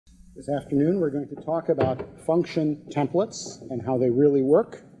This afternoon we're going to talk about function templates and how they really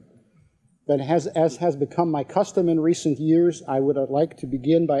work. But as has become my custom in recent years, I would like to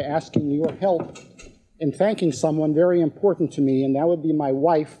begin by asking your help in thanking someone very important to me, and that would be my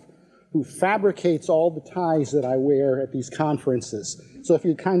wife, who fabricates all the ties that I wear at these conferences. So if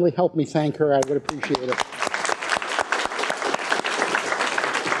you'd kindly help me thank her, I would appreciate it.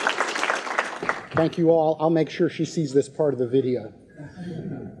 Thank you all. I'll make sure she sees this part of the video.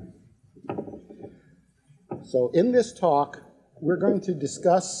 So in this talk, we're going to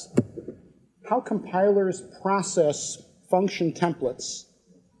discuss how compilers process function templates.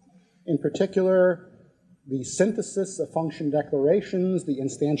 In particular, the synthesis of function declarations, the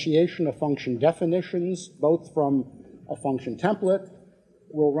instantiation of function definitions, both from a function template.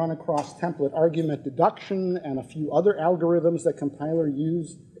 We'll run across template argument deduction and a few other algorithms that compilers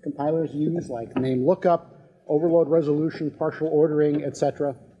use, like name lookup, overload resolution, partial ordering,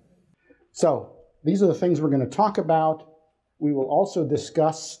 etc. So these are the things we're going to talk about. We will also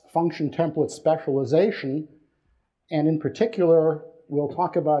discuss function template specialization, and in particular, we'll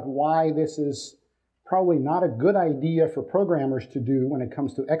talk about why this is probably not a good idea for programmers to do when it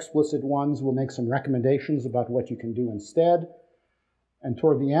comes to explicit ones. We'll make some recommendations about what you can do instead. And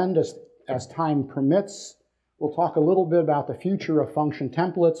toward the end, as time permits, we'll talk a little bit about the future of function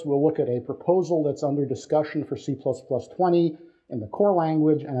templates. We'll look at a proposal that's under discussion for C++20 in the core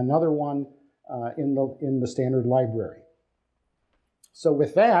language and another one in the standard library. So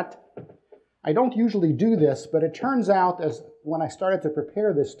with that, I don't usually do this, but it turns out when I started to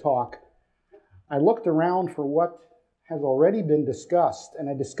prepare this talk, I looked around for what has already been discussed, and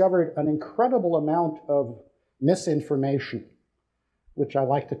I discovered an incredible amount of misinformation, which I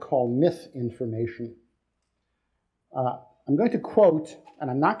like to call myth information. I'm going to quote,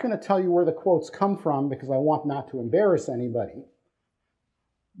 and I'm not going to tell you where the quotes come from because I want not to embarrass anybody,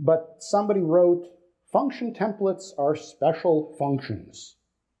 but somebody wrote, "Function templates are special functions."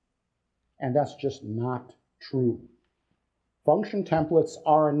 And that's just not true. Function templates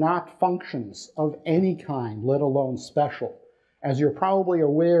are not functions of any kind, let alone special. As you're probably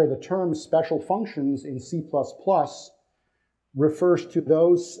aware, the term special functions in C++ refers to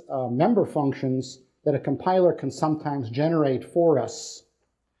those member functions that a compiler can sometimes generate for us.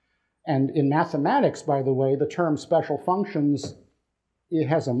 And in mathematics, by the way, the term special functions, it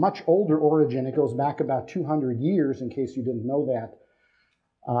has a much older origin. It goes back about 200 years, in case you didn't know that.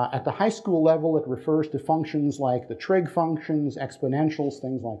 At the high school level, it refers to functions like the trig functions, exponentials,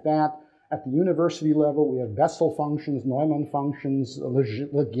 things like that. At the university level, we have Bessel functions, Neumann functions,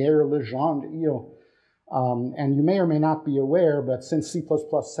 Legere, Legendre, and you may or may not be aware, but since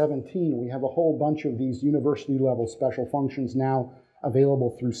C++17, we have a whole bunch of these university-level special functions now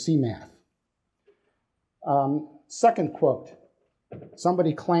available through CMath. Second quote.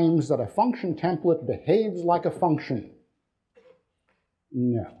 Somebody claims that a function template behaves like a function.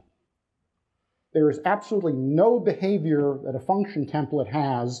 No. There is absolutely no behavior that a function template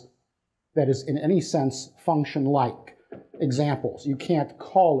has that is in any sense function-like. Examples, you can't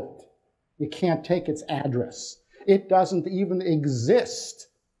call it. You can't take its address. It doesn't even exist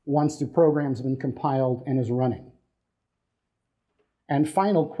once the program's been compiled and is running. And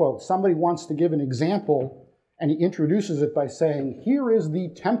final quote, somebody wants to give an example and he introduces it by saying, here is the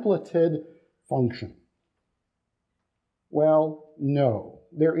templated function. Well, no,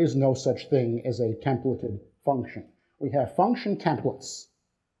 there is no such thing as a templated function. We have function templates.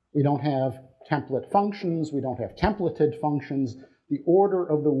 We don't have template functions. We don't have templated functions. The order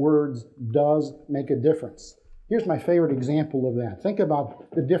of the words does make a difference. Here's my favorite example of that. Think about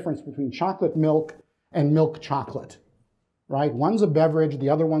the difference between chocolate milk and milk chocolate, right? One's a beverage, the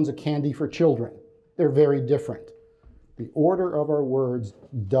other one's a candy for children. They're very different. The order of our words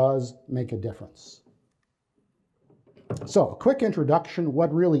does make a difference. So, a quick introduction,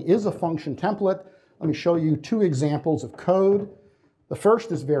 what really is a function template? Let me show you two examples of code. The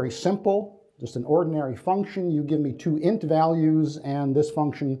first is very simple, just an ordinary function. You give me two int values, and this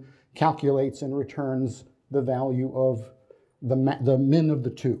function calculates and returns the value of the min of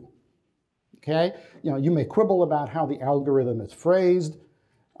the two. Okay? You may quibble about how the algorithm is phrased.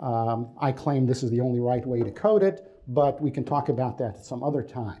 I claim this is the only right way to code it, but we can talk about that at some other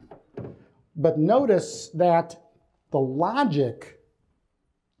time. But notice that the logic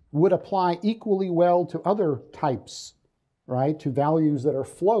would apply equally well to other types, right? To values that are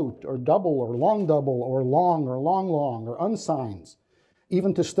float or double or long long or unsigns,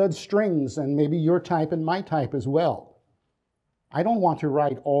 even to stud strings and maybe your type and my type as well. I don't want to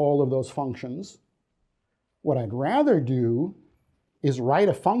write all of those functions. What I'd rather do is write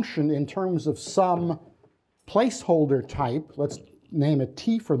a function in terms of some placeholder type. Let's name it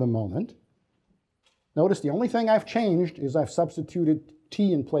t for the moment. Notice the only thing I've changed is I've substituted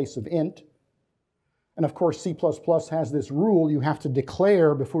t in place of int. And of course, C++ has this rule you have to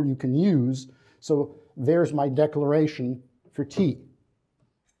declare before you can use. So there's my declaration for t.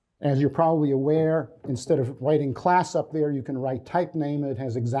 As you're probably aware, instead of writing class up there, you can write type name, and it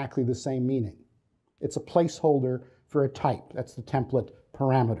has exactly the same meaning. It's a placeholder for a type. That's the template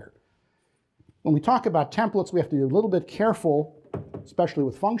parameter. When we talk about templates, we have to be a little bit careful, especially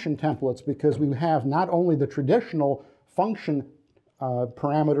with function templates, because we have not only the traditional function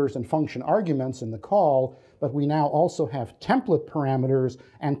parameters and function arguments in the call, but we now also have template parameters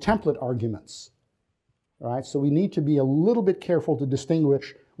and template arguments. All right, so we need to be a little bit careful to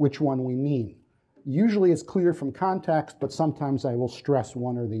distinguish which one we mean. Usually it's clear from context, but sometimes I will stress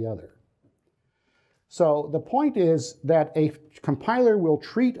one or the other. So the point is that a compiler will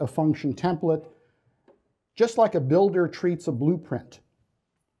treat a function template just like a builder treats a blueprint.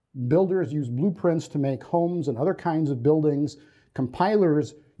 Builders use blueprints to make homes and other kinds of buildings.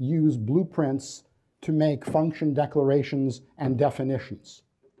 Compilers use blueprints to make function declarations and definitions.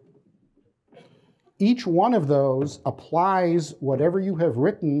 Each one of those applies whatever you have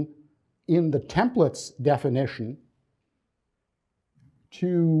written in the template's definition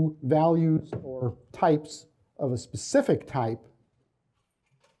to values or types of a specific type,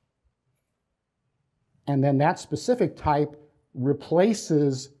 and then that specific type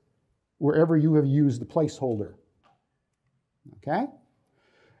replaces wherever you have used the placeholder. Okay?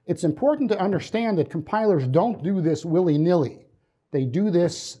 It's important to understand that compilers don't do this willy-nilly. They do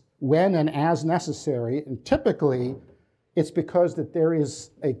this when and as necessary, and typically it's because that there is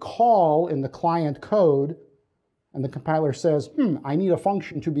a call in the client code and the compiler says, I need a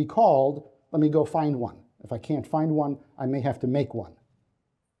function to be called, let me go find one. If I can't find one, I may have to make one.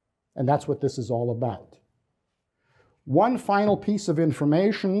 And that's what this is all about. One final piece of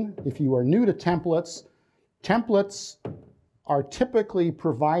information, if you are new to templates, templates are typically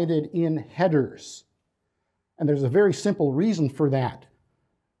provided in headers. And there's a very simple reason for that.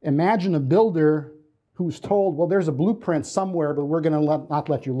 Imagine a builder who's told, well, there's a blueprint somewhere, but we're going to not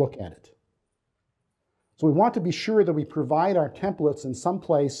let you look at it. So we want to be sure that we provide our templates in some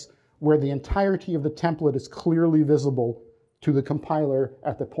place where the entirety of the template is clearly visible to the compiler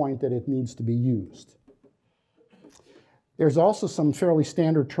at the point that it needs to be used. There's also some fairly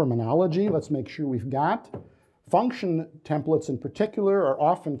standard terminology. Let's make sure we've got. Function templates in particular are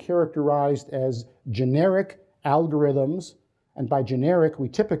often characterized as generic algorithms. And by generic, we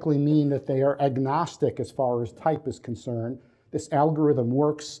typically mean that they are agnostic as far as type is concerned. This algorithm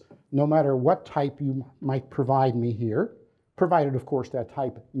works no matter what type you might provide me here, provided, of course, that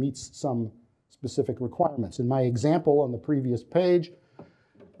type meets some specific requirements. In my example on the previous page,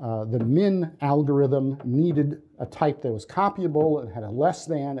 the min algorithm needed a type that was copyable, it had a less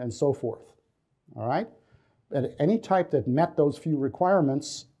than, and so forth. All right? At any type that met those few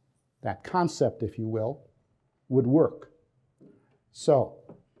requirements, that concept, if you will, would work. So,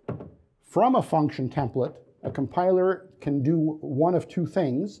 from a function template, a compiler can do one of two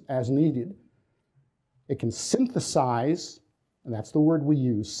things as needed. It can synthesize, and that's the word we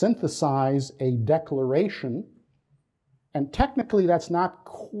use, synthesize a declaration. And technically that's not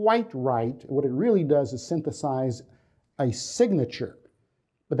quite right. What it really does is synthesize a signature.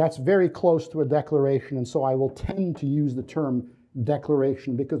 But that's very close to a declaration, and so I will tend to use the term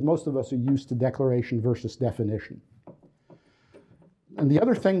declaration because most of us are used to declaration versus definition. And the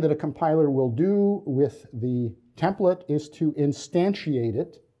other thing that a compiler will do with the template is to instantiate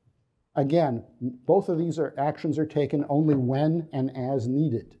it. Again, both of these actions are taken only when and as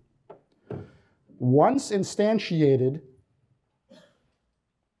needed. Once instantiated,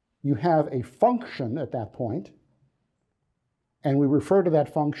 you have a function at that point, and we refer to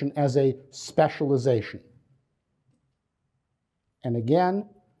that function as a specialization. And again,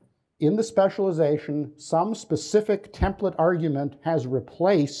 in the specialization, some specific template argument has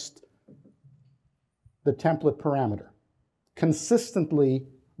replaced the template parameter consistently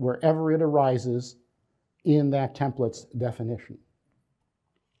wherever it arises in that template's definition.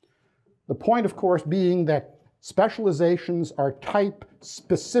 The point, of course, being that specializations are type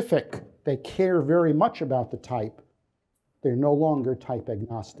specific. They care very much about the type. They're no longer type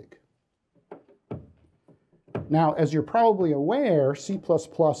agnostic. Now, as you're probably aware, C++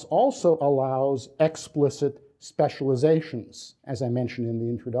 also allows explicit specializations, as I mentioned in the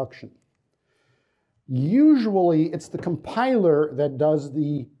introduction. Usually, it's the compiler that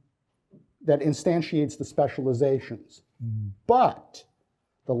instantiates the specializations. But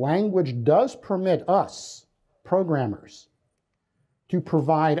the language does permit us, programmers, to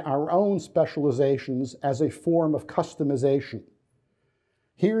provide our own specializations as a form of customization.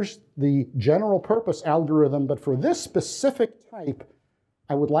 Here's the general purpose algorithm, but for this specific type,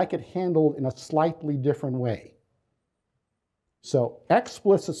 I would like it handled in a slightly different way. So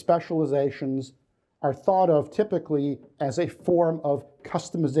explicit specializations are thought of typically as a form of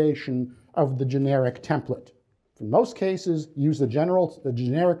customization of the generic template. In most cases, use the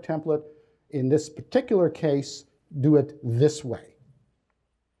generic template. In this particular case, do it this way.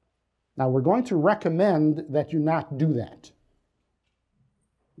 Now, we're going to recommend that you not do that.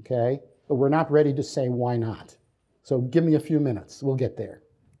 Okay? But we're not ready to say why not. So give me a few minutes. We'll get there.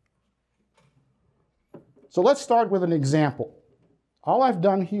 So let's start with an example. All I've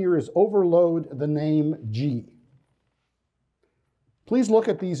done here is overload the name G. Please look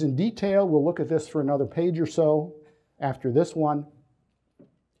at these in detail. We'll look at this for another page or so after this one.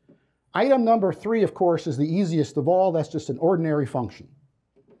 Item number 3, of course, is the easiest of all. That's just an ordinary function.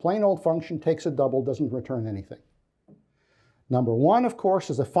 Plain old function, takes a double, doesn't return anything. Number 1, of course,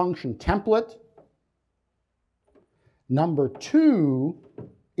 is a function template. Number 2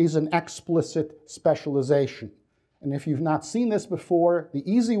 is an explicit specialization. And if you've not seen this before, the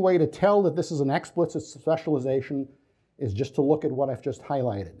easy way to tell that this is an explicit specialization is just to look at what I've just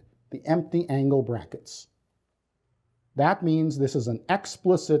highlighted, the empty angle brackets. That means this is an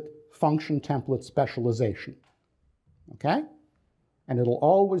explicit function template specialization. Okay? And it'll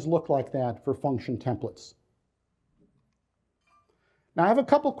always look like that for function templates. Now, I have a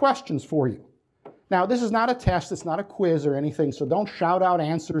couple questions for you. Now, this is not a test, it's not a quiz or anything, so don't shout out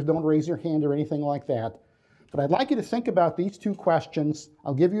answers, don't raise your hand or anything like that. But I'd like you to think about these 2 questions.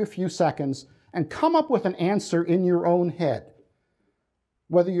 I'll give you a few seconds, and come up with an answer in your own head.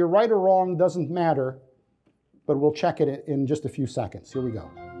 Whether you're right or wrong doesn't matter, but we'll check it in just a few seconds. Here we go.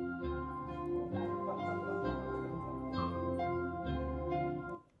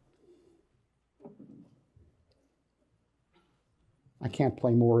 I can't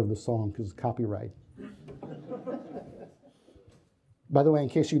play more of the song because it's copyright. By the way, in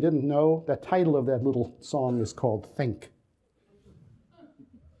case you didn't know, the title of that little song is called Think.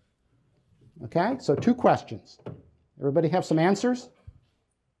 Okay, so 2 questions. Everybody have some answers?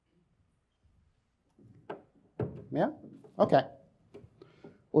 Yeah? Okay.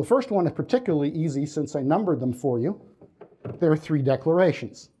 Well, the first one is particularly easy since I numbered them for you. There are 3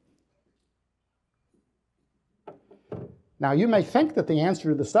 declarations. Now, you may think that the answer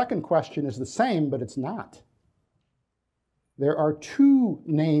to the second question is the same, but it's not. There are 2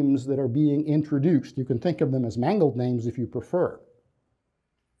 names that are being introduced. You can think of them as mangled names if you prefer.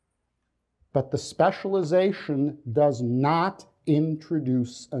 But the specialization does not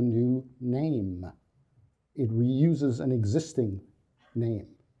introduce a new name. It reuses an existing name.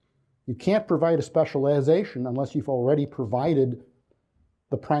 You can't provide a specialization unless you've already provided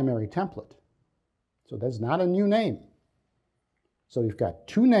the primary template. So that's not a new name. So you've got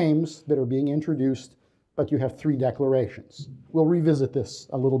 2 names that are being introduced, but you have 3 declarations. We'll revisit this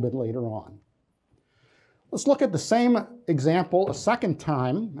a little bit later on. Let's look at the same example a second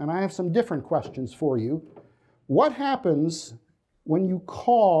time, and I have some different questions for you. What happens when you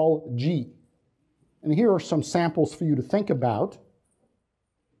call G? And here are some samples for you to think about.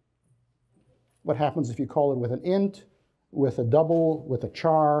 What happens if you call it with an int, with a double, with a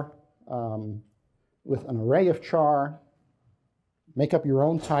char, with an array of char? Make up your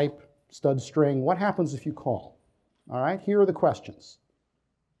own type, stud string. What happens if you call? All right, here are the questions.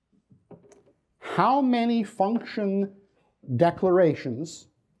 How many function declarations,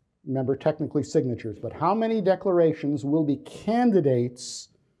 remember technically signatures, but how many declarations will be candidates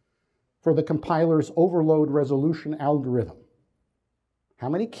for the compiler's overload resolution algorithm? How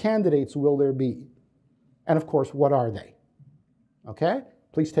many candidates will there be? And of course, what are they? Okay?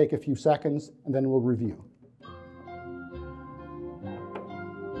 Please take a few seconds and then we'll review.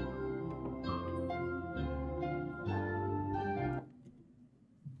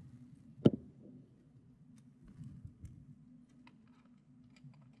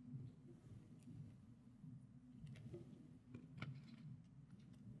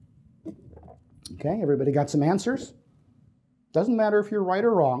 Okay, everybody got some answers? Doesn't matter if you're right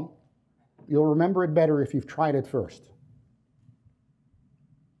or wrong. You'll remember it better if you've tried it first.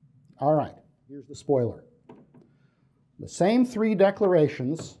 All right, here's the spoiler. The same 3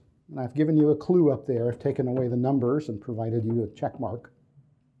 declarations, and I've given you a clue up there. I've taken away the numbers and provided you a check mark.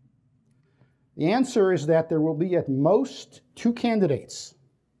 The answer is that there will be at most 2 candidates.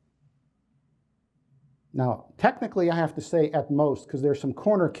 Now, technically, I have to say at most, because there's some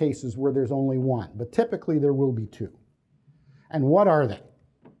corner cases where there's only 1, but typically there will be 2. And what are they?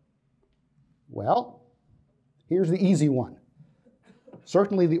 Well, here's the easy one.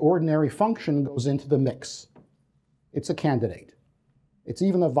 Certainly the ordinary function goes into the mix. It's a candidate. It's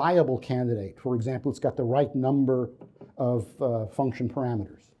even a viable candidate. For example, it's got the right number of function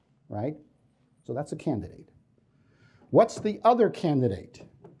parameters, right? So that's a candidate. What's the other candidate?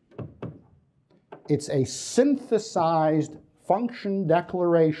 It's a synthesized function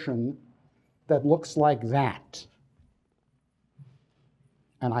declaration that looks like that.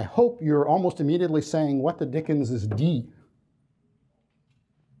 And I hope you're almost immediately saying, what the dickens is D?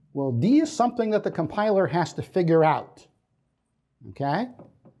 Well, D is something that the compiler has to figure out, okay?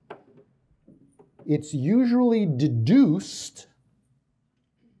 It's usually deduced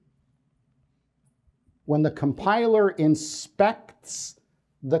when the compiler inspects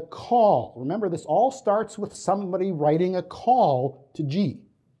the call. Remember, this all starts with somebody writing a call to G.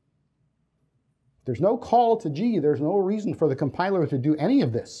 If there's no call to G, there's no reason for the compiler to do any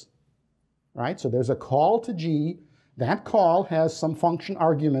of this, right? So there's a call to G. That call has some function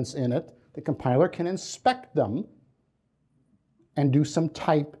arguments in it. The compiler can inspect them and do some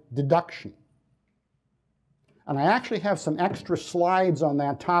type deduction. And I actually have some extra slides on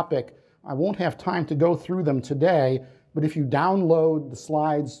that topic. I won't have time to go through them today, but if you download the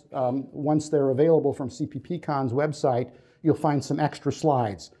slides once they're available from CppCon's website, you'll find some extra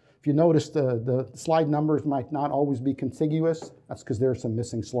slides. If you notice, the slide numbers might not always be contiguous. That's because there are some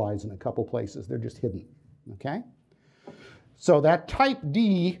missing slides in a couple places. They're just hidden, okay? So that type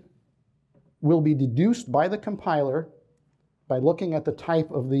D will be deduced by the compiler by looking at the type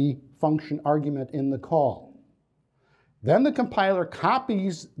of the function argument in the call. Then the compiler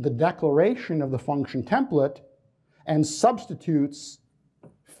copies the declaration of the function template and substitutes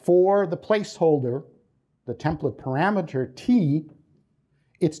for the placeholder, the template parameter T,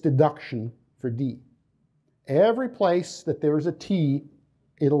 its deduction for D. Every place that there is a T,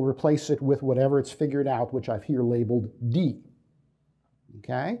 it'll replace it with whatever it's figured out, which I've here labeled D.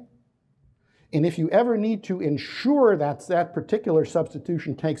 Okay? And if you ever need to ensure that that particular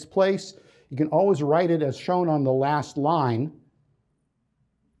substitution takes place, you can always write it as shown on the last line,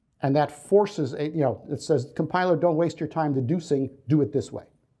 and that forces, it says, compiler, don't waste your time deducing, do it this way.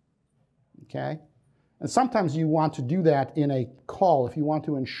 Okay? And sometimes you want to do that in a call if you want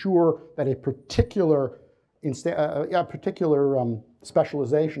to ensure that a particular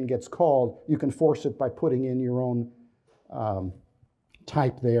specialization gets called. You can force it by putting in your own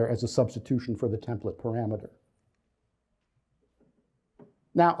type there as a substitution for the template parameter.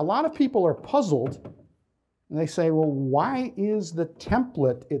 Now, a lot of people are puzzled, and they say, well, why is the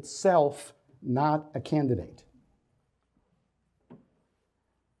template itself not a candidate?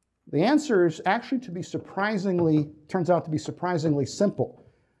 The answer is actually turns out to be surprisingly simple.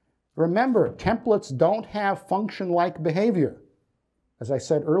 Remember, templates don't have function-like behavior. As I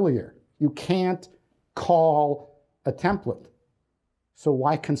said earlier, you can't call a template. So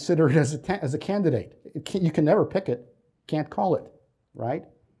why consider it as a candidate? You can never pick it, can't call it, right?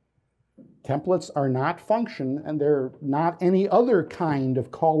 Templates are not function, and they're not any other kind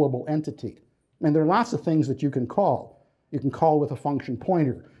of callable entity. And there are lots of things that you can call. You can call with a function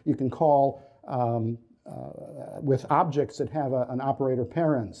pointer. You can call with objects that have an operator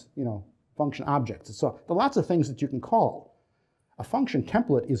parens, function objects. So there are lots of things that you can call. A function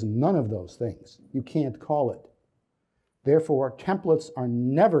template is none of those things. You can't call it. Therefore, templates are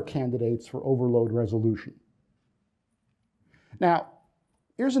never candidates for overload resolution. Now,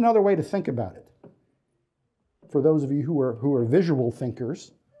 here's another way to think about it. For those of you who are visual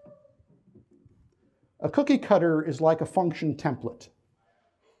thinkers, a cookie cutter is like a function template.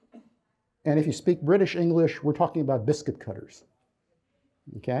 And if you speak British English, we're talking about biscuit cutters.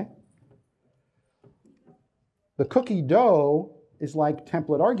 Okay? The cookie dough is like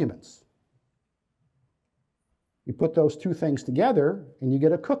template arguments. You put those two things together, and you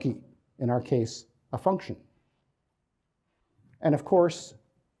get a cookie, in our case, a function. And of course,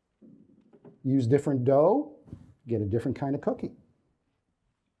 use different dough, get a different kind of cookie.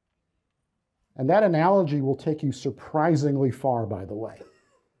 And that analogy will take you surprisingly far, by the way.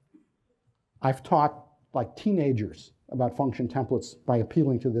 I've taught like teenagers about function templates by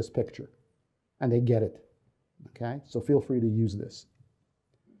appealing to this picture, and they get it. Okay? So feel free to use this.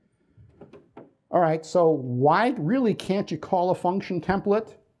 All right, so why really can't you call a function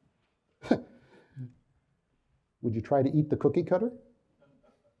template? Would you try to eat the cookie cutter?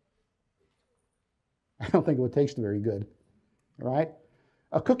 I don't think it would taste very good, right?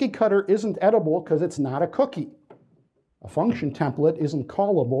 A cookie cutter isn't edible because it's not a cookie. A function template isn't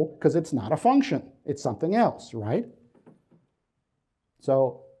callable because it's not a function. It's something else, right?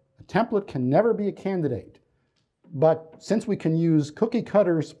 So a template can never be a candidate. But since we can use cookie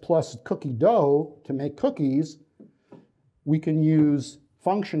cutters plus cookie dough to make cookies, we can use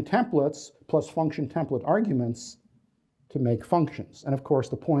function templates plus function template arguments to make functions. And of course,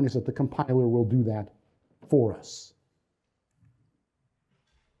 the point is that the compiler will do that for us.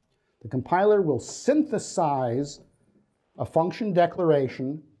 The compiler will synthesize a function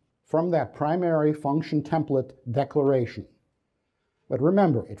declaration from that primary function template declaration. But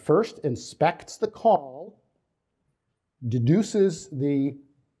remember, it first inspects the call, deduces the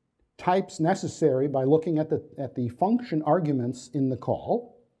types necessary by looking at the function arguments in the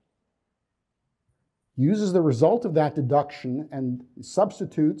call, uses the result of that deduction and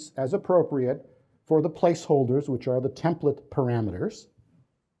substitutes as appropriate for the placeholders, which are the template parameters.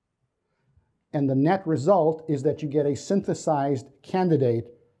 And the net result is that you get a synthesized candidate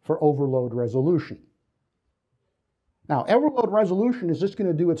for overload resolution. Now, overload resolution is just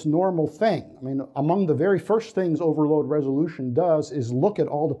going to do its normal thing. I mean, among the very first things overload resolution does is look at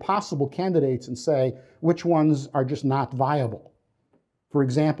all the possible candidates and say which ones are just not viable. For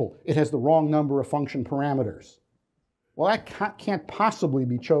example, it has the wrong number of function parameters. Well, that can't possibly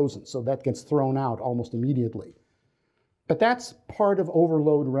be chosen, so that gets thrown out almost immediately. But that's part of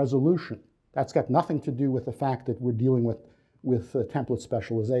overload resolution. That's got nothing to do with the fact that we're dealing with template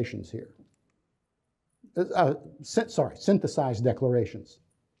specializations here. Synthesized declarations.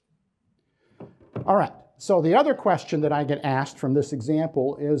 All right, so the other question that I get asked from this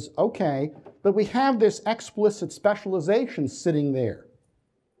example is, okay, but we have this explicit specialization sitting there.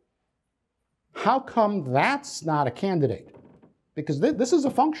 How come that's not a candidate? Because this is a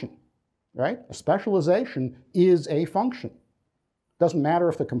function, right? A specialization is a function. Doesn't matter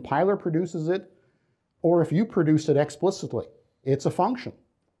if the compiler produces it or if you produce it explicitly. It's a function.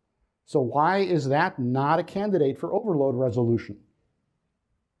 So why is that not a candidate for overload resolution?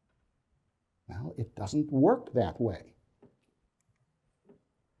 Well, it doesn't work that way.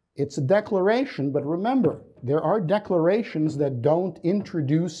 It's a declaration, but remember, there are declarations that don't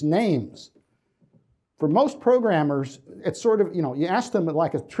introduce names. For most programmers, it's sort of, you ask them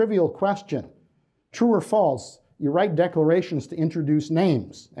like a trivial question, true or false, you write declarations to introduce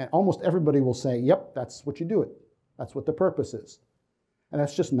names, and almost everybody will say, yep, that's what you do it. That's what the purpose is. And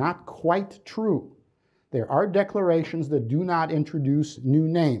that's just not quite true. There are declarations that do not introduce new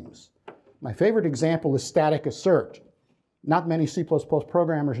names. My favorite example is static assert. Not many C++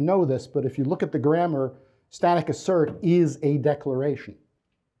 programmers know this, but if you look at the grammar, static assert is a declaration.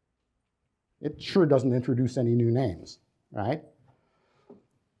 It sure doesn't introduce any new names, right?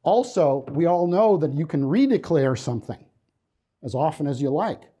 Also, we all know that you can redeclare something as often as you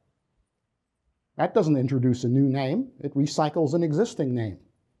like. That doesn't introduce a new name. It recycles an existing name.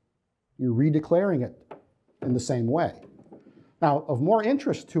 You're redeclaring it in the same way. Now, of more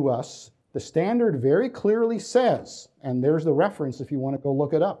interest to us, the standard very clearly says, and there's the reference if you want to go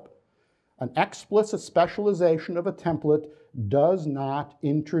look it up, an explicit specialization of a template does not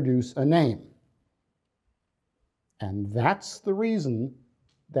introduce a name. And that's the reason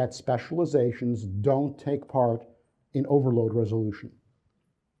that specializations don't take part in overload resolution.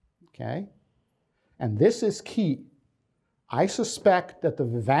 Okay? And this is key. I suspect that the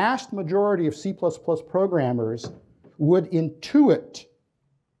vast majority of C++ programmers would intuit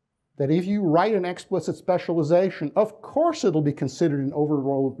that if you write an explicit specialization, of course it'll be considered an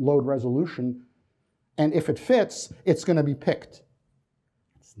overload resolution, and if it fits, it's going to be picked.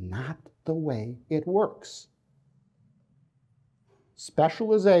 It's not the way it works.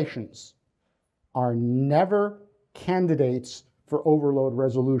 Specializations are never candidates for overload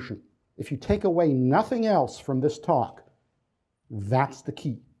resolution. If you take away nothing else from this talk, that's the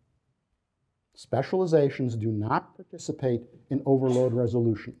key. Specializations do not participate in overload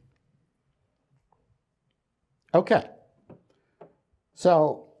resolution. Okay,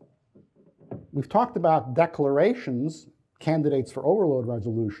 so we've talked about declarations, candidates for overload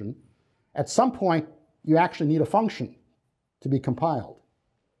resolution. At some point, you actually need a function to be compiled.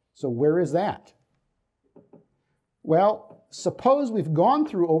 So where is that? Well, suppose we've gone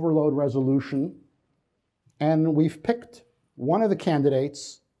through overload resolution and we've picked one of the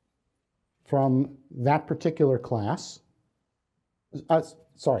candidates from that particular class,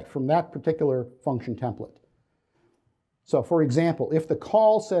 from that particular function template. So for example, if the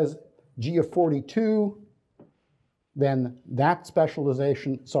call says G of 42, then that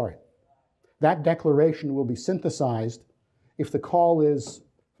declaration will be synthesized. If the call is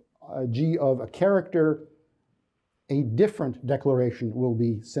G of a character, a different declaration will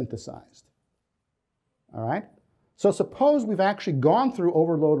be synthesized. All right? So suppose we've actually gone through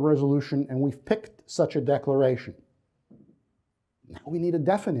overload resolution and we've picked such a declaration. Now we need a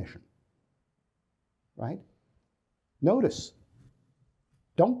definition, right? Notice,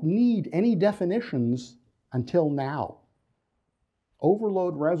 don't need any definitions until now.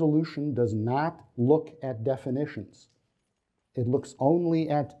 Overload resolution does not look at definitions. It looks only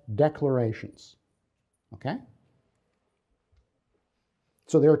at declarations. Okay?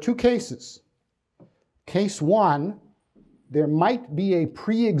 So there are two cases. Case one, there might be a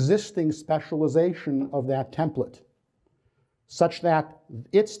pre-existing specialization of that template, such that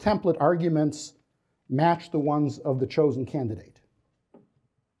its template arguments match the ones of the chosen candidate.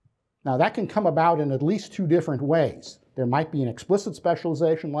 Now, that can come about in at least two different ways. There might be an explicit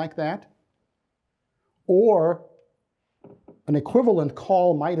specialization like that, or an equivalent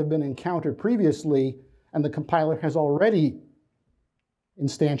call might have been encountered previously, and the compiler has already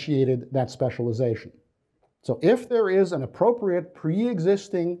instantiated that specialization. So if there is an appropriate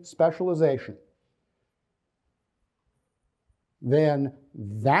pre-existing specialization, then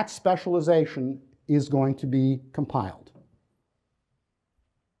that specialization is going to be compiled,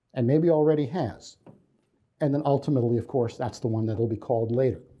 and maybe already has. And then ultimately, of course, that's the one that will be called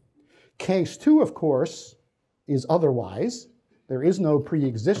later. Case two, of course, is otherwise. There is no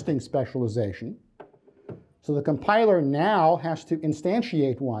pre-existing specialization. So the compiler now has to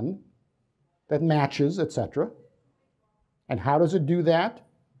instantiate one that matches, etc. And how does it do that?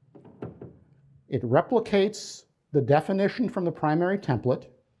 It replicates the definition from the primary template,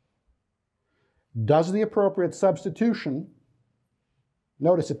 does the appropriate substitution.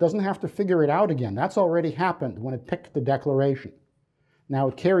 Notice it doesn't have to figure it out again. That's already happened when it picked the declaration. Now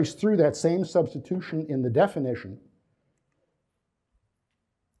it carries through that same substitution in the definition.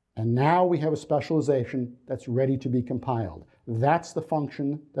 And now we have a specialization that's ready to be compiled. That's the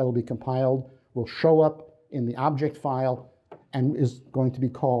function that will be compiled, will show up in the object file, and is going to be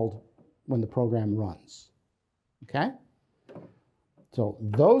called when the program runs. Okay? So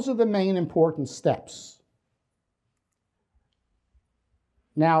those are the main important steps.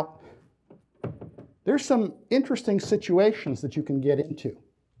 Now, there's some interesting situations that you can get into.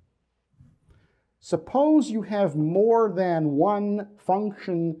 Suppose you have more than one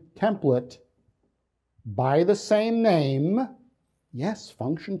function template by the same name. Yes,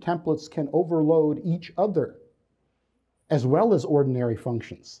 function templates can overload each other as well as ordinary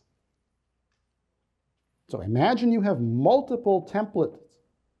functions. So imagine you have multiple templates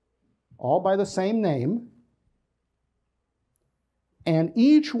all by the same name, and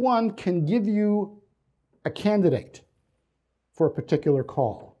each one can give you a candidate for a particular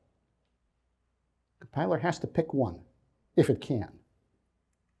call. The compiler has to pick one, if it can.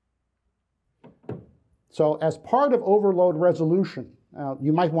 So as part of overload resolution,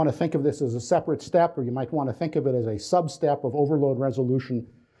 you might want to think of this as a separate step, or you might want to think of it as a sub-step of overload resolution.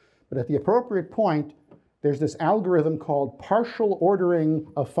 But at the appropriate point, there's this algorithm called partial ordering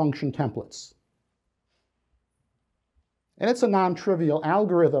of function templates. And it's a non-trivial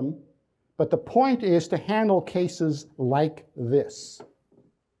algorithm, but the point is to handle cases like this.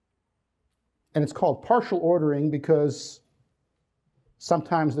 And it's called partial ordering because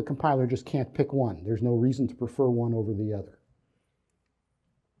sometimes the compiler just can't pick one. There's no reason to prefer one over the other.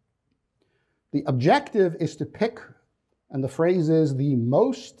 The objective is to pick, and the phrase is the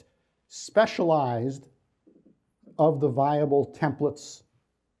most specialized of the viable templates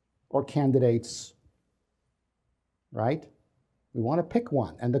or candidates, right? We want to pick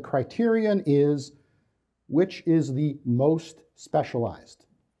one, and the criterion is which is the most specialized.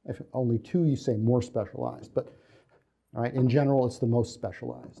 If only two, you say more specialized, but all right, in general, it's the most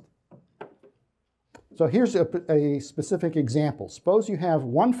specialized. So here's a specific example. Suppose you have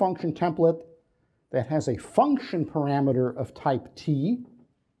one function template that has a function parameter of type t,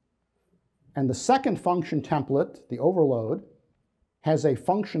 and the second function template, the overload, has a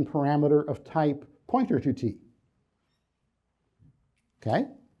function parameter of type pointer to t. Okay?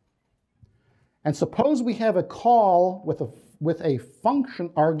 And suppose we have a call with a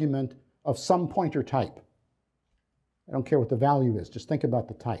function argument of some pointer type. I don't care what the value is, just think about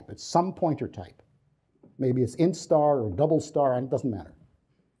the type. It's some pointer type. Maybe it's int star or double star, and it doesn't matter.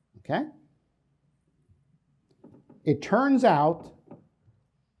 Okay? It turns out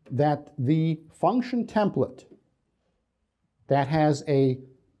that the function template that has a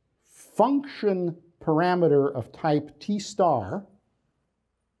function parameter of type t star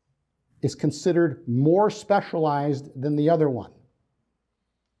is considered more specialized than the other one,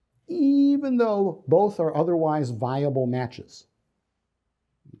 even though both are otherwise viable matches.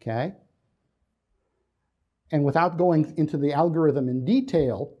 Okay? And without going into the algorithm in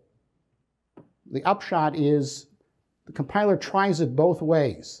detail, the upshot is the compiler tries it both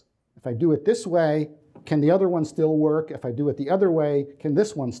ways. If I do it this way, can the other one still work? If I do it the other way, can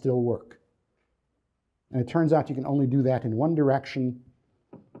this one still work? And it turns out you can only do that in one direction,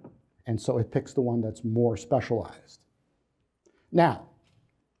 and so it picks the one that's more specialized. Now,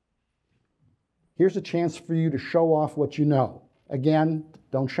 Here's a chance for you to show off what you know. Again,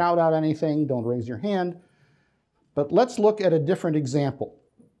 don't shout out anything, don't raise your hand, but let's look at a different example.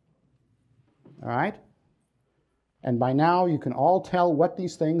 All right? And by now, you can all tell what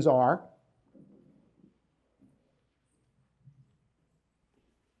these things are.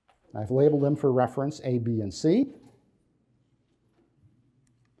 I've labeled them for reference, A, B, and C.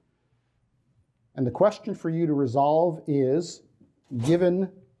 And the question for you to resolve is,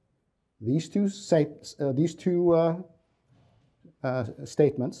 given these two statements,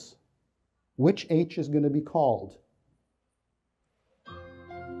 which H is going to be called?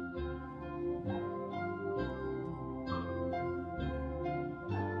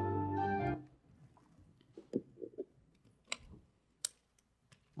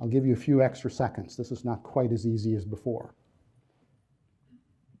 I'll give you a few extra seconds. This is not quite as easy as before.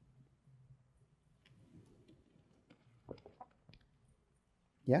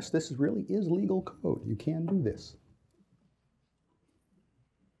 Yes, this really is legal code. You can do this.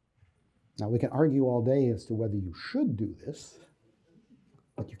 Now, we can argue all day as to whether you should do this,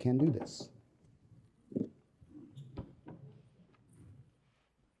 but you can do this.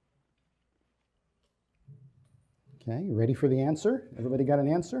 Okay, you ready for the answer? Everybody got an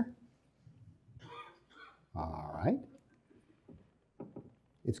answer? All right.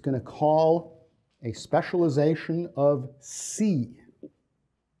 It's going to call a specialization of C.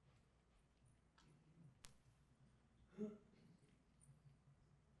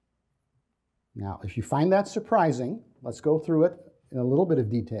 Now, if you find that surprising, let's go through it in a little bit of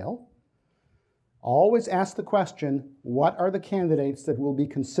detail. Always ask the question, what are the candidates that will be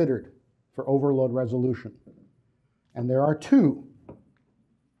considered for overload resolution? And there are two.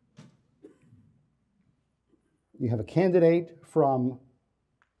 You have a candidate from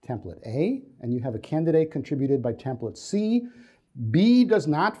template A, and you have a candidate contributed by template C. B does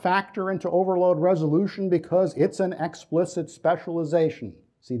not factor into overload resolution because it's an explicit specialization.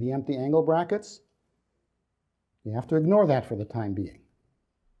 See the empty angle brackets? You have to ignore that for the time being.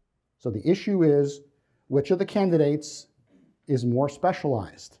 So the issue is, which of the candidates is more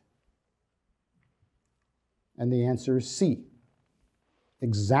specialized? And the answer is C,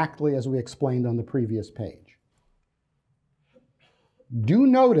 exactly as we explained on the previous page. Do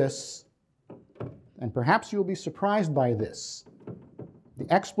notice, and perhaps you'll be surprised by this, the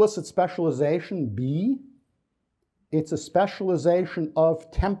explicit specialization B, it's a specialization of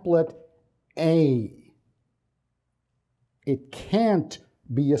template A. It can't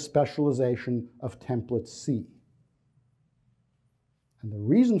be a specialization of template C. And the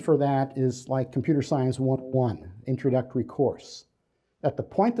reason for that is like Computer Science 101, introductory course. At the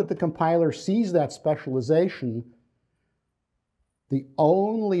point that the compiler sees that specialization, the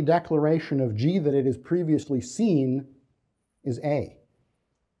only declaration of G that it has previously seen is A.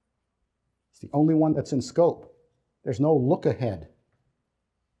 It's the only one that's in scope. There's no look ahead,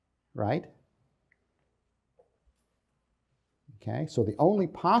 right? Okay, so the only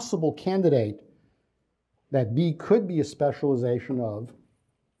possible candidate that B could be a specialization of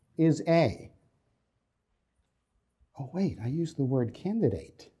is A. Oh wait, I used the word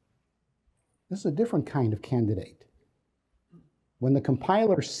candidate. This is a different kind of candidate. When the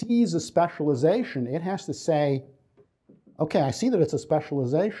compiler sees a specialization, it has to say, okay, I see that it's a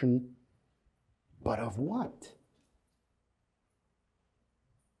specialization, but of what?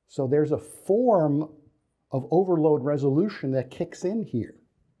 So there's a form of overload resolution that kicks in here.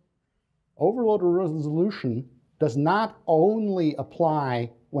 Overload resolution does not only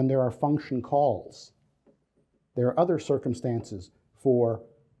apply when there are function calls. There are other circumstances for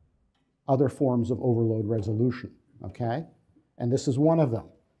other forms of overload resolution, okay? And this is one of them.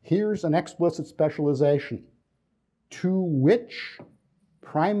 Here's an explicit specialization. To which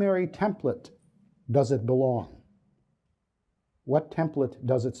primary template does it belong? What template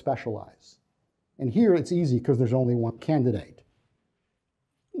does it specialize? And here it's easy because there's only one candidate.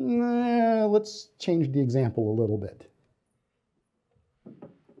 Let's change the example a little bit.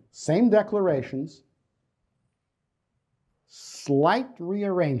 Same declarations, slight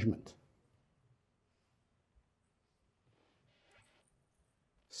rearrangement.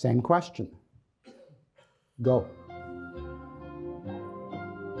 Same question. Go.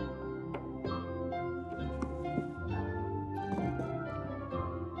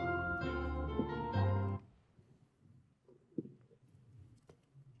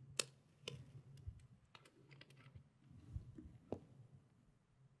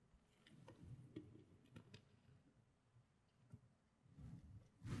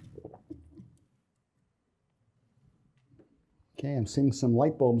 Okay, I'm seeing some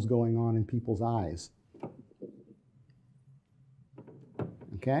light bulbs going on in people's eyes.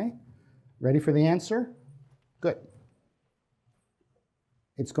 Okay? Ready for the answer? Good.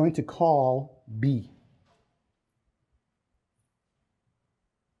 It's going to call B.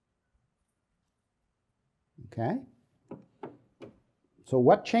 Okay? So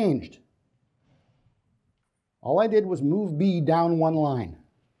what changed? All I did was move B down one line.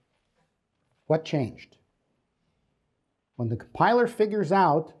 What changed? When the compiler figures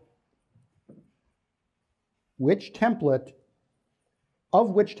out which template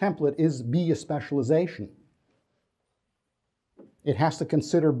is B a specialization, it has to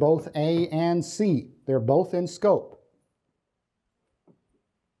consider both A and C. They're both in scope.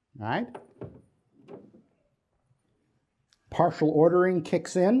 All right? Partial ordering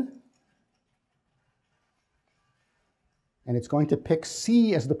kicks in, and it's going to pick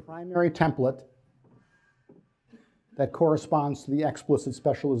C as the primary template that corresponds to the explicit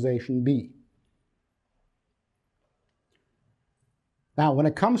specialization B. Now, when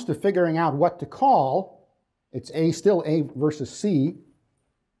it comes to figuring out what to call, it's still A versus C,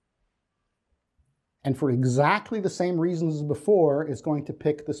 and for exactly the same reasons as before, it's going to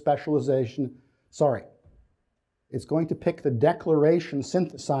pick the specialization, it's going to pick the declaration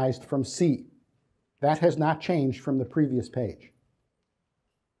synthesized from C. That has not changed from the previous page.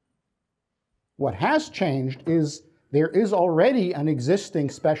 What has changed is there is already an existing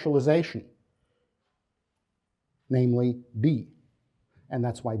specialization, namely B, and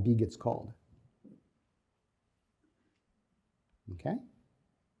that's why B gets called. Okay?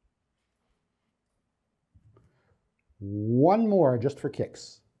 One more just for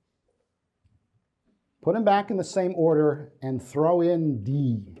kicks. Put them back in the same order and throw in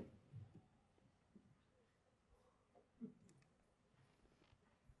D.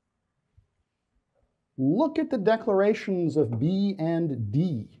 Look at the declarations of B and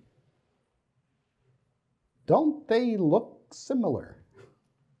D. Don't they look similar?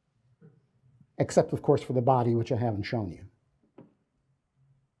 Except, of course, for the body, which I haven't shown you.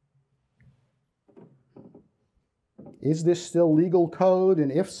 Is this still legal code?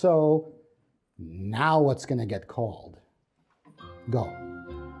 And if so, now what's going to get called? Go.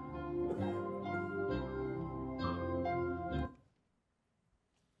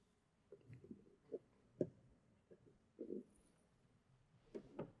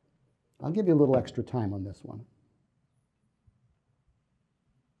 I'll give you a little extra time on this one.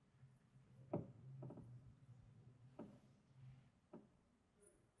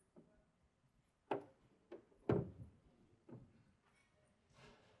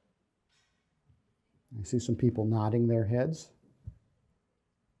 I see some people nodding their heads.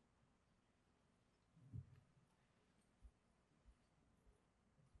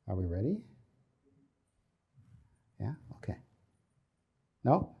 Are we ready? Yeah? Okay.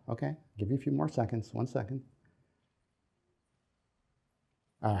 No? Okay. Give you a few more seconds. 1 second.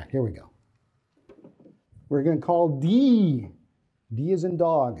 All right, here we go. We're going to call D. D as in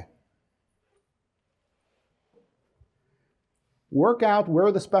dog. Work out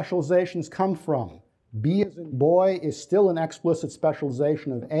where the specializations come from. B as in boy is still an explicit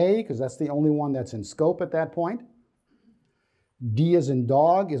specialization of A, because that's the only one that's in scope at that point. D as in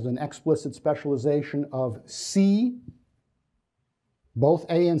dog is an explicit specialization of C. Both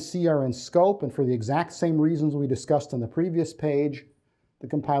A and C are in scope, and for the exact same reasons we discussed on the previous page, the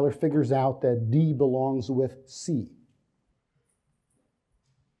compiler figures out that D belongs with C.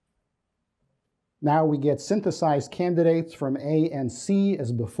 Now we get synthesized candidates from A and C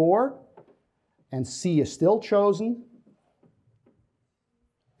as before, and C is still chosen.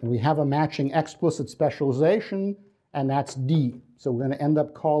 And we have a matching explicit specialization, and that's D. So we're going to end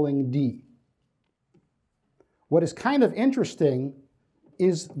up calling D. What is kind of interesting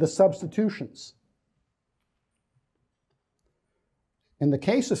is the substitutions. In the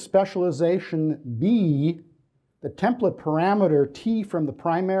case of specialization B, the template parameter T from the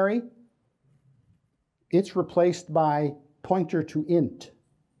primary, it's replaced by pointer to int.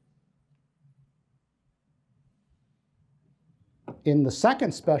 In the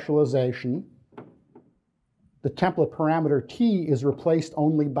second specialization, the template parameter T is replaced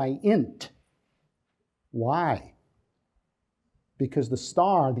only by int. Why? Because the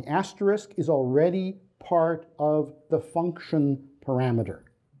star, the asterisk, is already part of the function parameter.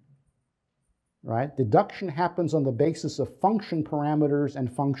 Right? Deduction happens on the basis of function parameters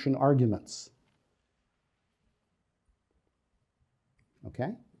and function arguments. Okay?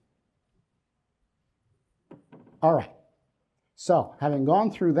 All right. So, having gone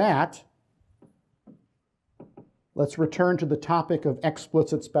through that, let's return to the topic of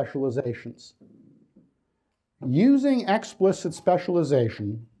explicit specializations. Using explicit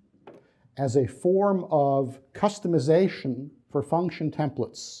specialization as a form of customization for function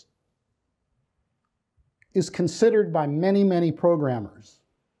templates is considered by many, many programmers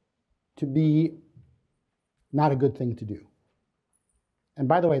to be not a good thing to do. And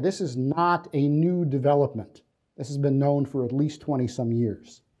by the way, this is not a new development. This has been known for at least 20-some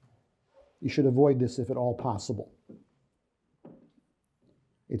years. You should avoid this if at all possible.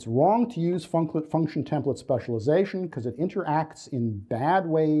 It's wrong to use function template specialization because it interacts in bad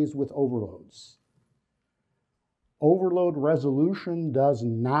ways with overloads. Overload resolution does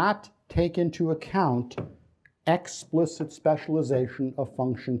not take into account explicit specialization of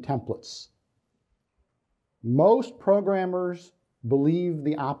function templates. Most programmers believe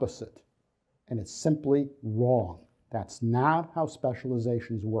the opposite, and it's simply wrong. That's not how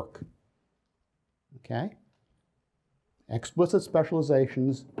specializations work. Okay? Explicit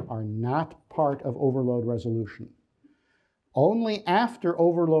specializations are not part of overload resolution. Only after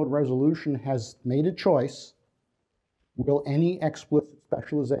overload resolution has made a choice will any explicit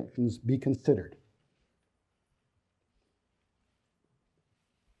specializations be considered.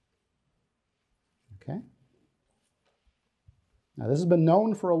 Okay? Now, this has been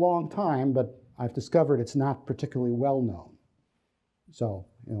known for a long time, but I've discovered it's not particularly well known. So,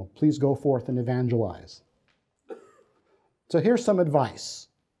 please go forth and evangelize. So here's some advice.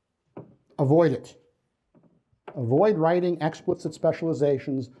 Avoid it. Avoid writing explicit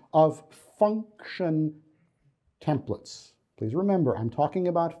specializations of function templates. Please remember, I'm talking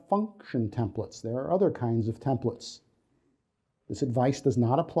about function templates. There are other kinds of templates. This advice does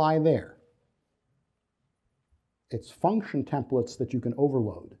not apply there. It's function templates that you can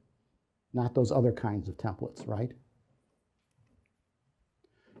overload, not those other kinds of templates, right?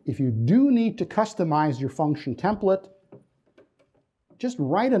 If you do need to customize your function template, just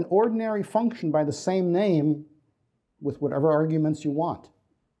write an ordinary function by the same name with whatever arguments you want.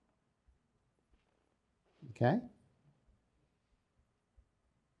 Okay?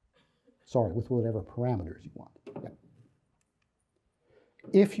 Sorry, with whatever parameters you want. Yeah.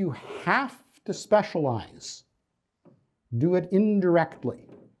 If you have to specialize, do it indirectly.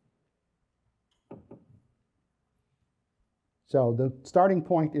 So the starting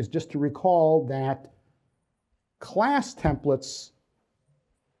point is just to recall that class templates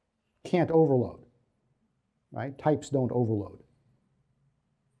can't overload, right? Types don't overload.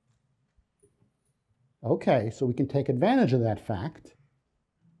 Okay, so we can take advantage of that fact,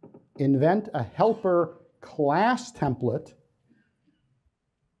 invent a helper class template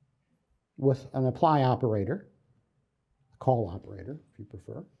with an apply operator, a call operator, if you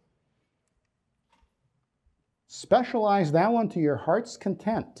prefer. Specialize that one to your heart's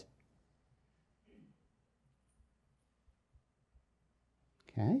content.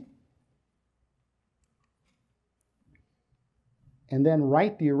 Okay? And then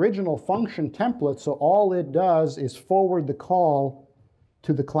write the original function template so all it does is forward the call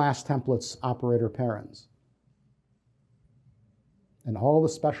to the class templates operator parens. And all the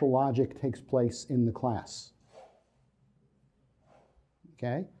special logic takes place in the class.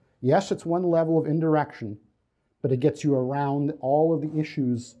 Okay? Yes, it's one level of indirection, but it gets you around all of the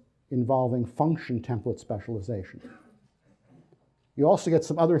issues involving function template specialization. You also get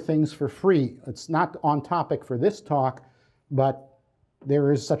some other things for free. It's not on topic for this talk, but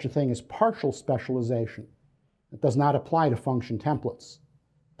there is such a thing as partial specialization. It does not apply to function templates.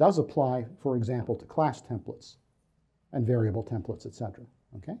 It does apply, for example, to class templates and variable templates, etc.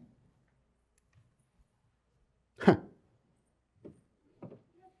 Okay?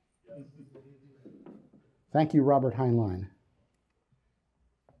 Thank you, Robert Heinlein.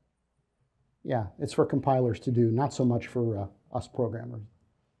 Yeah, it's for compilers to do, not so much for us programmers.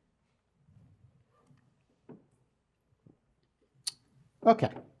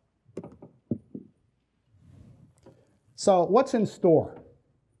 Okay. So what's in store?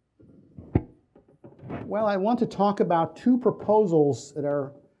 Well, I want to talk about two proposals that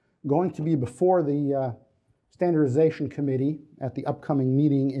are going to be before the Standardization Committee at the upcoming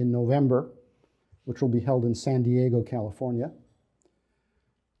meeting in November, which will be held in San Diego, California.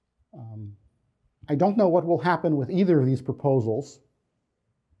 I don't know what will happen with either of these proposals.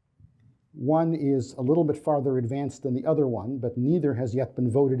 One is a little bit farther advanced than the other one, but neither has yet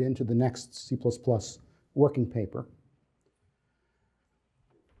been voted into the next C++ working paper.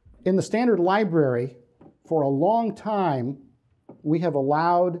 In the standard library, for a long time, we have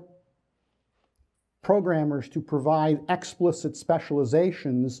allowed programmers to provide explicit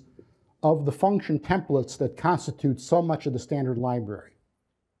specializations of the function templates that constitute so much of the standard library.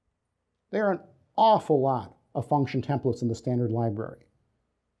 There are an awful lot of function templates in the standard library,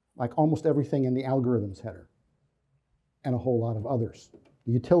 like almost everything in the algorithms header, and a whole lot of others.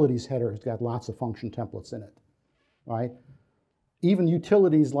 The utilities header has got lots of function templates in it, right? Even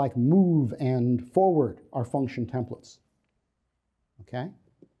utilities like move and forward are function templates. Okay?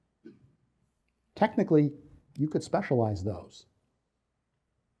 Technically, you could specialize those.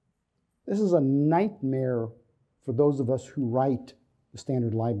 This is a nightmare for those of us who write the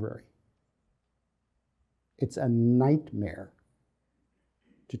standard library. It's a nightmare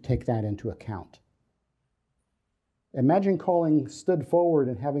to take that into account. Imagine calling stood forward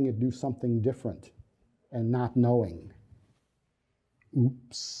and having it do something different and not knowing.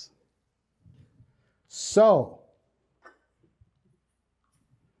 Oops. So,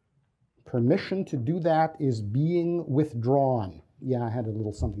 permission to do that is being withdrawn. Yeah, I had a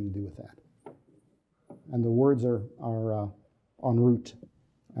little something to do with that. And the words are en route,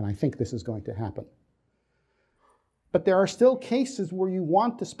 and I think this is going to happen. But there are still cases where you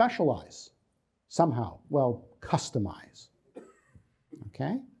want to specialize somehow. Well, customize.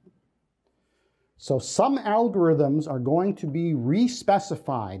 Okay? So some algorithms are going to be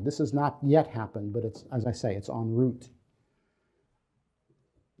re-specified. This has not yet happened, but it's, as I say, it's en route.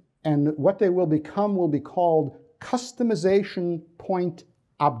 And what they will become will be called customization point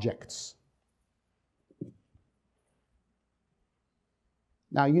objects.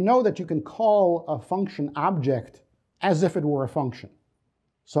 Now, you know that you can call a function object as if it were a function.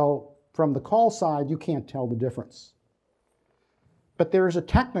 So from the call side, you can't tell the difference. But there is a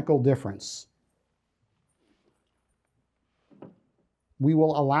technical difference. We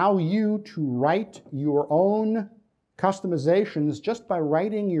will allow you to write your own customizations just by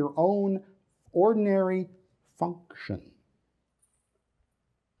writing your own ordinary function.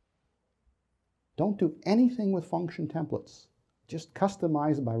 Don't do anything with function templates. Just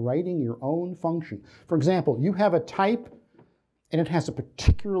customize by writing your own function. For example, you have a type and it has a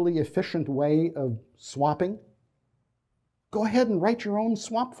particularly efficient way of swapping. Go ahead and write your own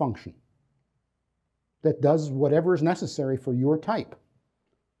swap function that does whatever is necessary for your type.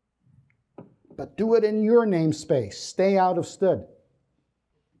 But do it in your namespace. Stay out of stud.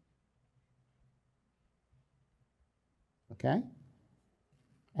 Okay?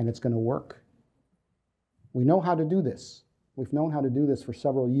 And it's going to work. We know how to do this. We've known how to do this for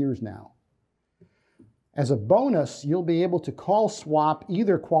several years now. As a bonus, you'll be able to call swap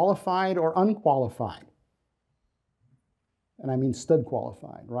either qualified or unqualified. And I mean stud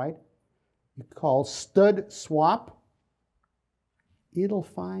qualified, right? You call stud swap. It'll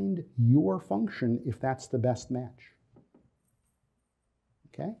find your function if that's the best match.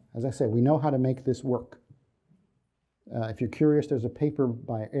 Okay? As I say, we know how to make this work. If you're curious, there's a paper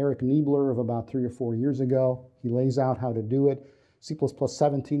by Eric Niebler of about 3 or 4 years ago. He lays out how to do it.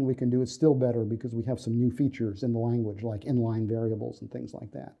 C++17, we can do it still better because we have some new features in the language, like inline variables and things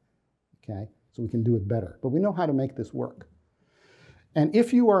like that. Okay? So we can do it better. But we know how to make this work. And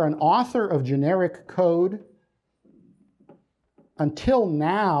if you are an author of generic code, until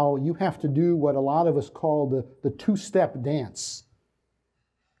now, you have to do what a lot of us call the two-step dance,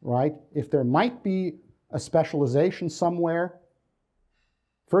 right? If there might be a specialization somewhere,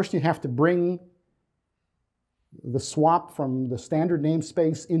 first you have to bring the swap from the standard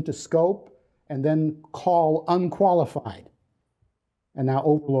namespace into scope and then call unqualified. And now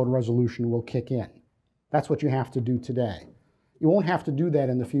overload resolution will kick in. That's what you have to do today. You won't have to do that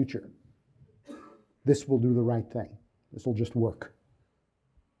in the future. This will do the right thing. This will just work.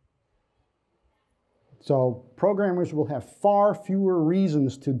 So programmers will have far fewer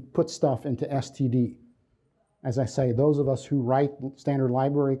reasons to put stuff into STD. As I say, those of us who write standard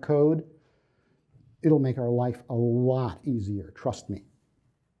library code, it'll make our life a lot easier, trust me.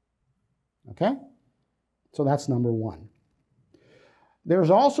 Okay? So that's number one.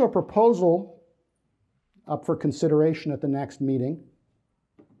 There's also a proposal up for consideration at the next meeting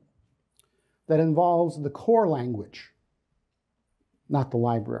that involves the core language, not the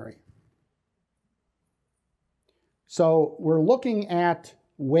library. So we're looking at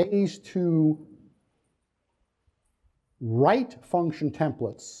ways to write function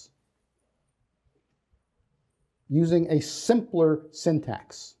templates using a simpler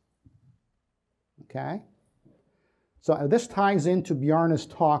syntax. Okay? So this ties into Bjarne's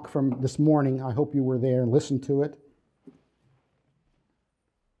talk from this morning. I hope you were there and listened to it.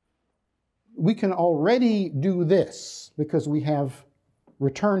 We can already do this because we have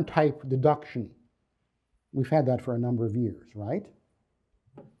return type deduction. We've had that for a number of years, right?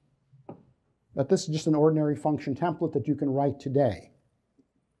 But this is just an ordinary function template that you can write today.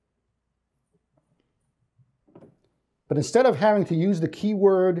 But instead of having to use the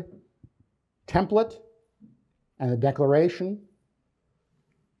keyword template and a declaration,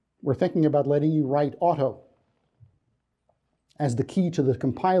 we're thinking about letting you write auto as the key to the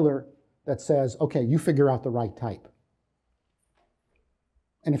compiler that says, okay, you figure out the right type.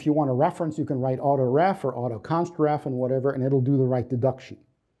 And if you want a reference, you can write autoref or autoconstref and whatever, and it'll do the right deduction.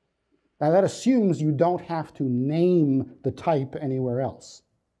 Now that assumes you don't have to name the type anywhere else.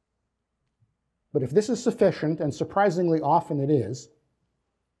 But if this is sufficient, and surprisingly often it is,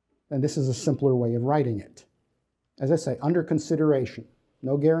 then this is a simpler way of writing it. As I say, under consideration,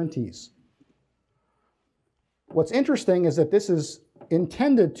 no guarantees. What's interesting is that this is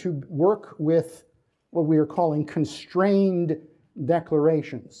intended to work with what we are calling constrained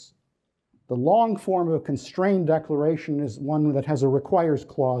declarations. The long form of a constrained declaration is one that has a requires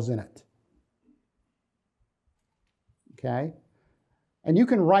clause in it. Okay? And you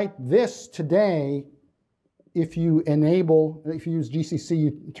can write this today if you use GCC,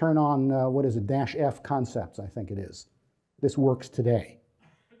 you turn on, what is it, -F concepts, I think it is. This works today.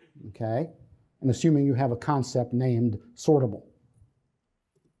 Okay? And assuming you have a concept named sortable.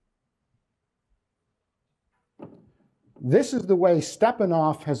 This is the way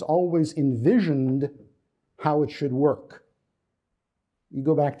Stepanov has always envisioned how it should work. You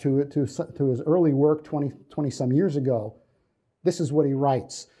go back to his early work 20-some years ago. This is what he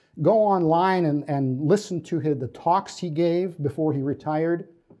writes. Go online and listen to the talks he gave before he retired.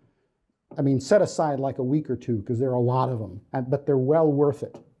 I mean, set aside like a week or two, because there are a lot of them, but they're well worth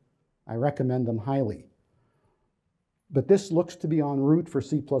it. I recommend them highly. But this looks to be en route for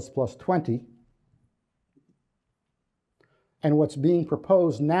C++20. And what's being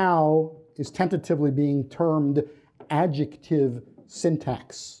proposed now is tentatively being termed adjective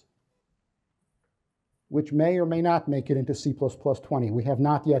syntax, which may or may not make it into C++20. We have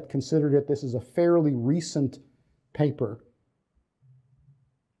not yet considered it. This is a fairly recent paper.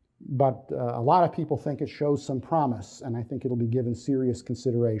 But a lot of people think it shows some promise, and I think it'll be given serious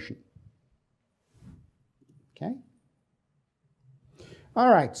consideration. Okay? All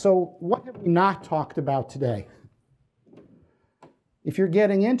right, so what have we not talked about today? If you're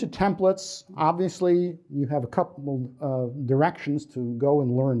getting into templates, obviously you have a couple of directions to go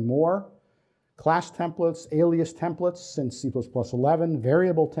and learn more. Class templates, alias templates since C++11,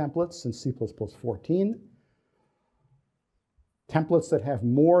 variable templates since C++14. Templates that have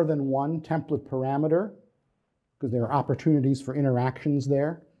more than one template parameter, because there are opportunities for interactions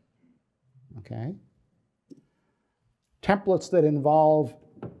there. Okay. Templates that involve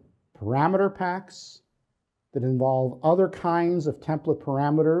parameter packs, that involve other kinds of template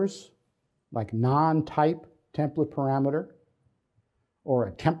parameters, like non-type template parameter, or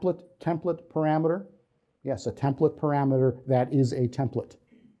a template parameter. Yes, a template parameter that is a template.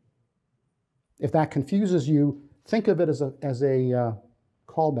 If that confuses you, think of it as a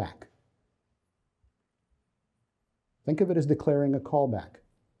callback. Think of it as declaring a callback.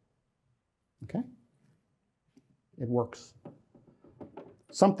 Okay? It works.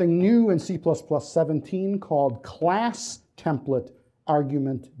 Something new in C++17 called class template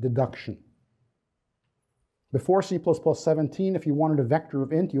argument deduction. Before C++17, if you wanted a vector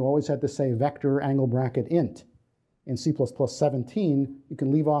of int, you always had to say vector angle bracket int. In C++17, you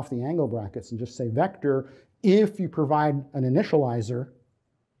can leave off the angle brackets and just say vector if you provide an initializer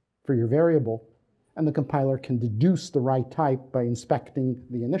for your variable, and the compiler can deduce the right type by inspecting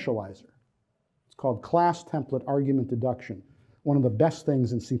the initializer. It's called class template argument deduction. One of the best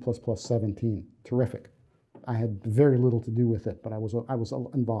things in C++17. Terrific. I had very little to do with it, but I was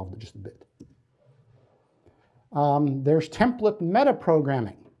involved just a bit. There's template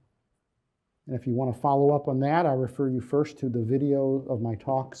metaprogramming. And if you want to follow up on that, I refer you first to the video of my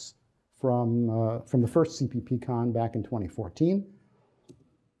talks from the first CppCon back in 2014.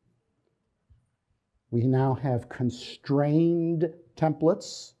 We now have constrained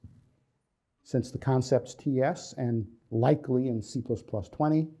templates since the concepts TS, and likely in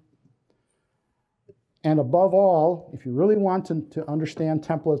C++20. And above all, if you really want to understand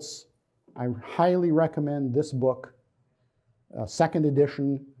templates, I highly recommend this book, second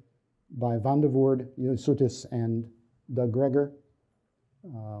edition by Van der Voorde, Josutis, and Doug Greger.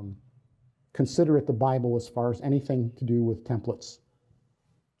 Consider it the Bible as far as anything to do with templates.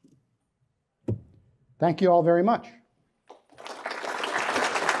 Thank you all very much.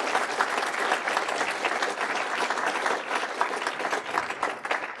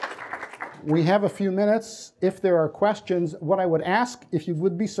 We have a few minutes. If there are questions, what I would ask, if you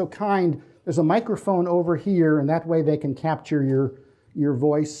would be so kind, there's a microphone over here, and that way they can capture your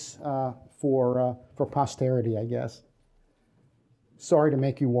voice for posterity, I guess. Sorry to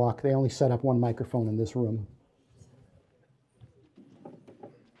make you walk. They only set up one microphone in this room.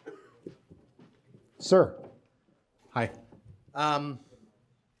 Sir. Hi.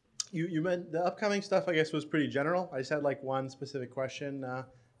 You meant the upcoming stuff, I guess, was pretty general. I just had like one specific question,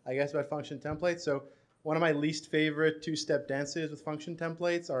 I guess, about function templates. So one of my least favorite two-step dances with function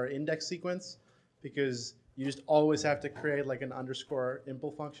templates are index sequence, because you just always have to create like an underscore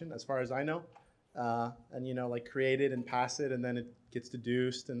impl function, as far as I know, and like create it and pass it, and then it gets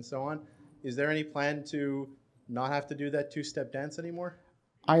deduced and so on. Is there any plan to not have to do that two-step dance anymore?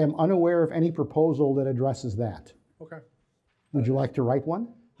 I am unaware of any proposal that addresses that. Okay. Would you like to write one?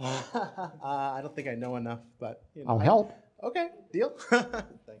 I don't think I know enough, but I'll help. Okay, deal.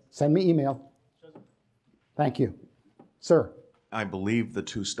 Thanks. Send me email. Thank you. Sir. I believe the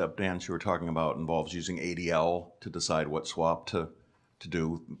two-step dance you were talking about involves using ADL to decide what swap to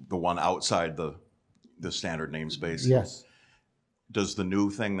do, the one outside the standard namespace. Yes. Does the new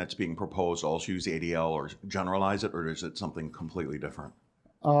thing that's being proposed also use ADL or generalize it, or is it something completely different?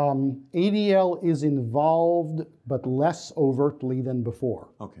 ADL is involved, but less overtly than before.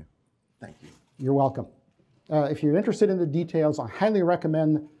 Okay, thank you. You're welcome. If you're interested in the details, I highly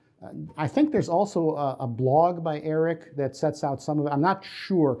recommend, I think there's also a blog by Eric that sets out some of it. I'm not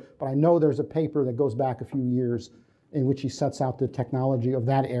sure, but I know there's a paper that goes back a few years in which he sets out the technology of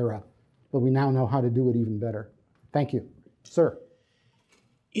that era, but we now know how to do it even better. Thank you. Sir.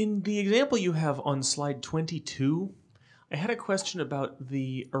 In the example you have on slide 22, I had a question about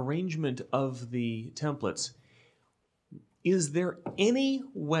the arrangement of the templates. Is there any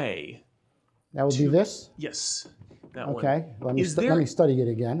way... That would be this? Yes, that one. Okay, let me study it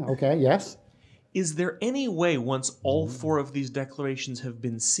again. Okay, yes? Is there any way, once all four of these declarations have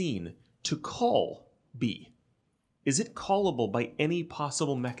been seen, to call B? Is it callable by any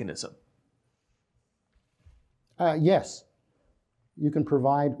possible mechanism? Yes. You can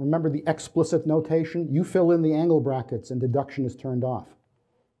provide, remember the explicit notation? You fill in the angle brackets and deduction is turned off.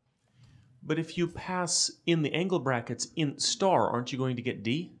 But if you pass in the angle brackets in star, aren't you going to get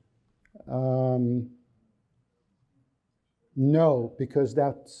D? No, because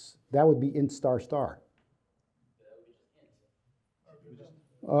that would be int star star.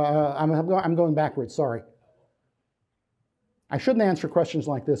 I'm going backwards, sorry. I shouldn't answer questions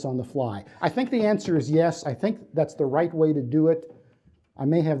like this on the fly. I think the answer is yes. I think that's the right way to do it. I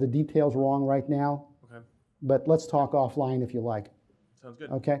may have the details wrong right now, okay, but let's talk offline if you like. Sounds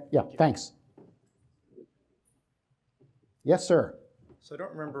good. Okay, yeah, thanks. Yes, sir. So I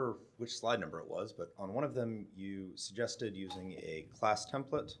don't remember which slide number it was, but on one of them you suggested using a class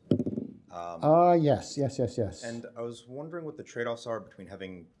template. Yes. And I was wondering what the trade-offs are between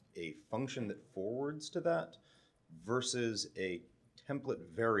having a function that forwards to that versus a template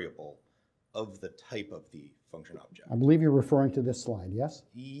variable of the type of the function object. I believe you're referring to this slide, yes?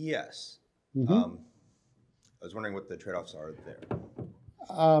 Yes. Mm-hmm. I was wondering what the trade-offs are there.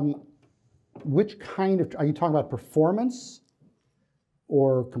 Which kind of, are you talking about performance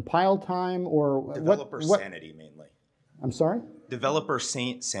or compile time or Developer sanity mainly. I'm sorry? Developer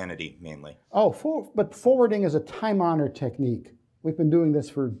sanity mainly. Oh, but forwarding is a time-honored technique. We've been doing this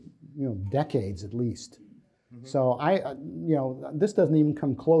for decades at least. Mm-hmm. So this doesn't even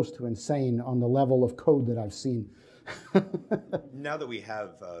come close to insane on the level of code that I've seen. Now that we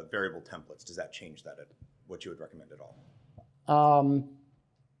have variable templates, does that change that? What you would recommend at all?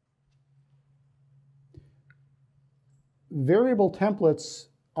 Variable templates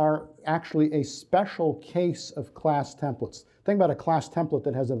are actually a special case of class templates. Think about a class template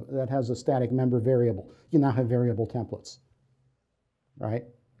that has a static member variable. You now have variable templates, right?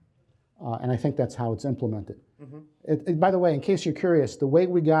 And I think that's how it's implemented. Mm-hmm. By the way, in case you're curious, the way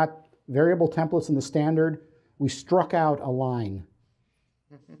we got variable templates in the standard, we struck out a line,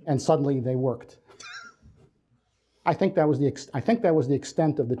 and suddenly they worked. I think that was the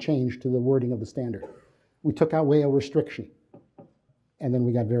extent of the change to the wording of the standard. We took away a restriction, and then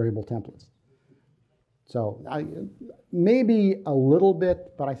we got variable templates. So maybe a little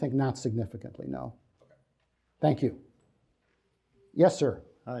bit, but I think not significantly, no. Okay. Thank you. Yes, sir.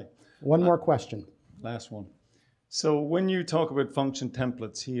 Hi. One more question. Last one. So when you talk about function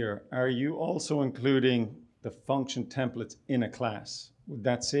templates here, are you also including the function templates in a class? Would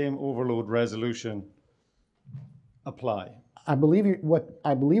that same overload resolution apply? I believe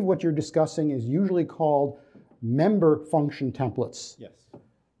what you're discussing is usually called member function templates. Yes.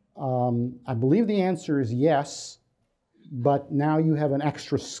 I believe the answer is yes, but now you have an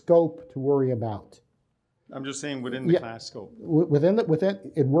extra scope to worry about. I'm just saying within the class scope. Within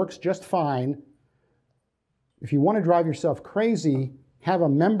it works just fine. If you want to drive yourself crazy, have a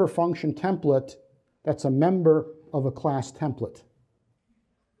member function template that's a member of a class template.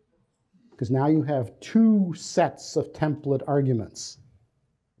 Because now you have two sets of template arguments,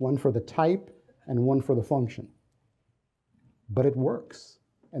 one for the type and one for the function. But it works,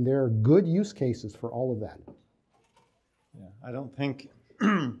 and there are good use cases for all of that. Yeah, I don't think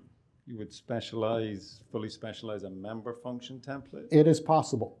you would fully specialize a member function template? It is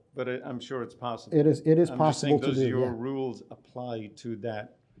possible. But I'm sure it's possible. It is I'm just possible saying, to do, does your yeah. rules apply to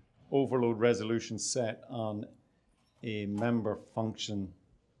that overload resolution set on a member function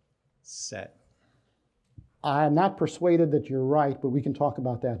set? I'm not persuaded that you're right, but we can talk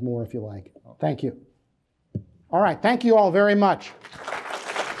about that more if you like. Thank you. All right, thank you all very much.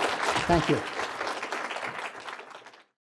 Thank you.